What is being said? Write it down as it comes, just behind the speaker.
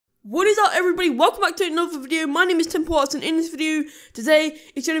What is up, everybody? Welcome back to another video. My name is TempoArts, and in this video today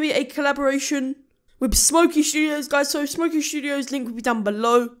it's going to be a collaboration with Smoky Studios, guys. So Smoky Studios link will be down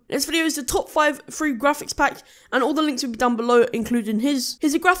below. This video is the top 5 free graphics pack, and all the links will be down below, including his.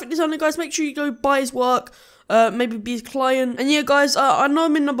 He's a graphic designer, guys. Make sure you go buy his work. Maybe be his client. And yeah, guys, I know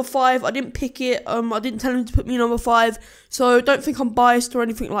I'm in number 5. I didn't pick it. I didn't tell him to put me number 5. So don't think I'm biased or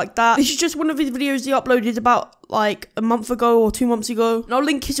anything like that. This is just one of his videos he uploaded about like a month ago or 2 months ago. And I'll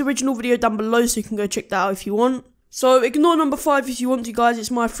link his original video down below so you can go check that out if you want. So ignore number 5 if you want to, guys. It's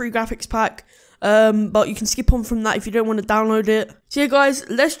my free graphics pack. But you can skip on from that if you don't want to download it. So yeah, guys,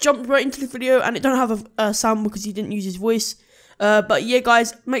 let's jump right into the video. And it don't have a sound because he didn't use his voice. But yeah,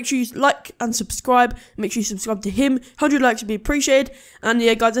 guys, make sure you like and subscribe. Make sure you subscribe to him. 100 likes would be appreciated. And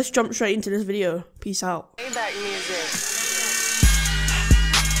yeah, guys, let's jump straight into this video. Peace out. Playback music.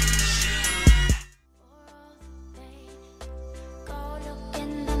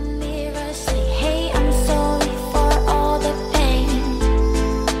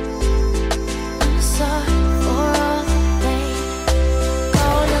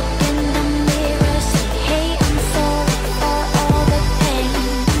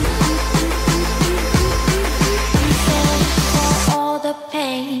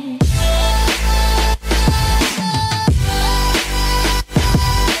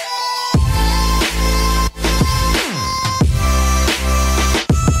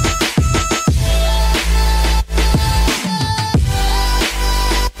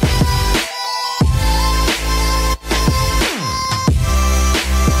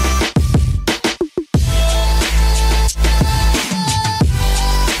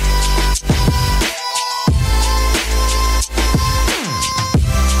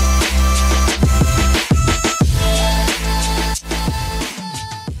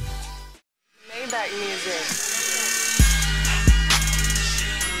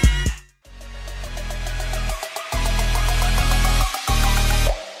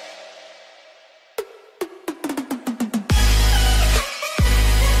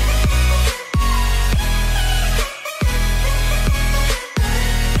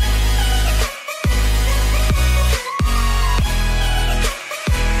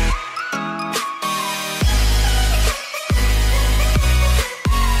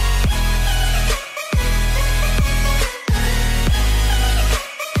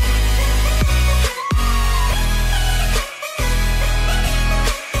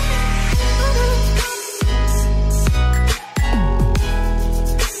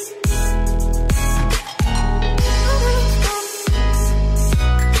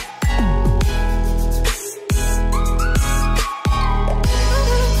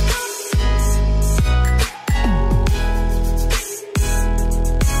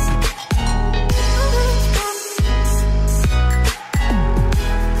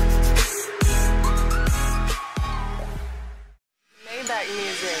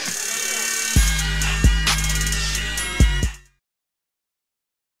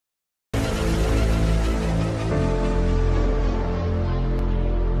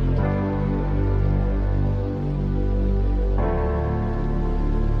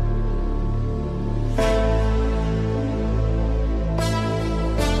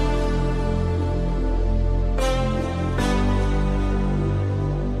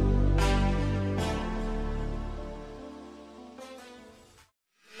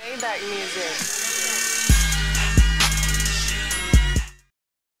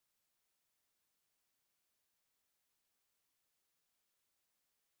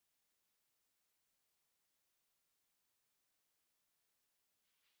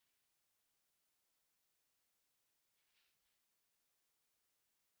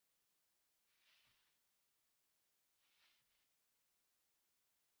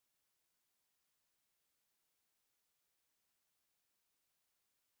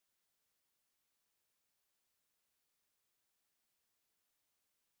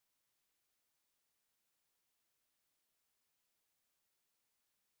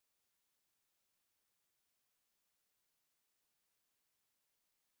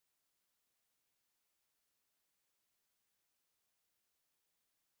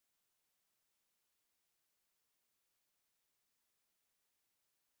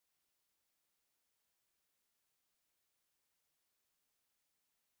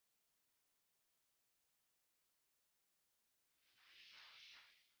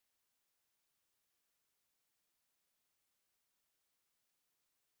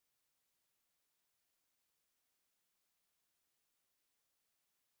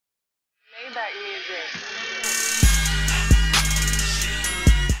 Playback music.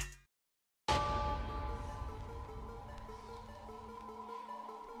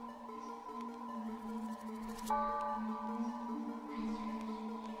 Let's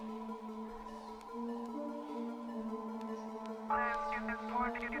get this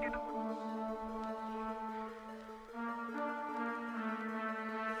party.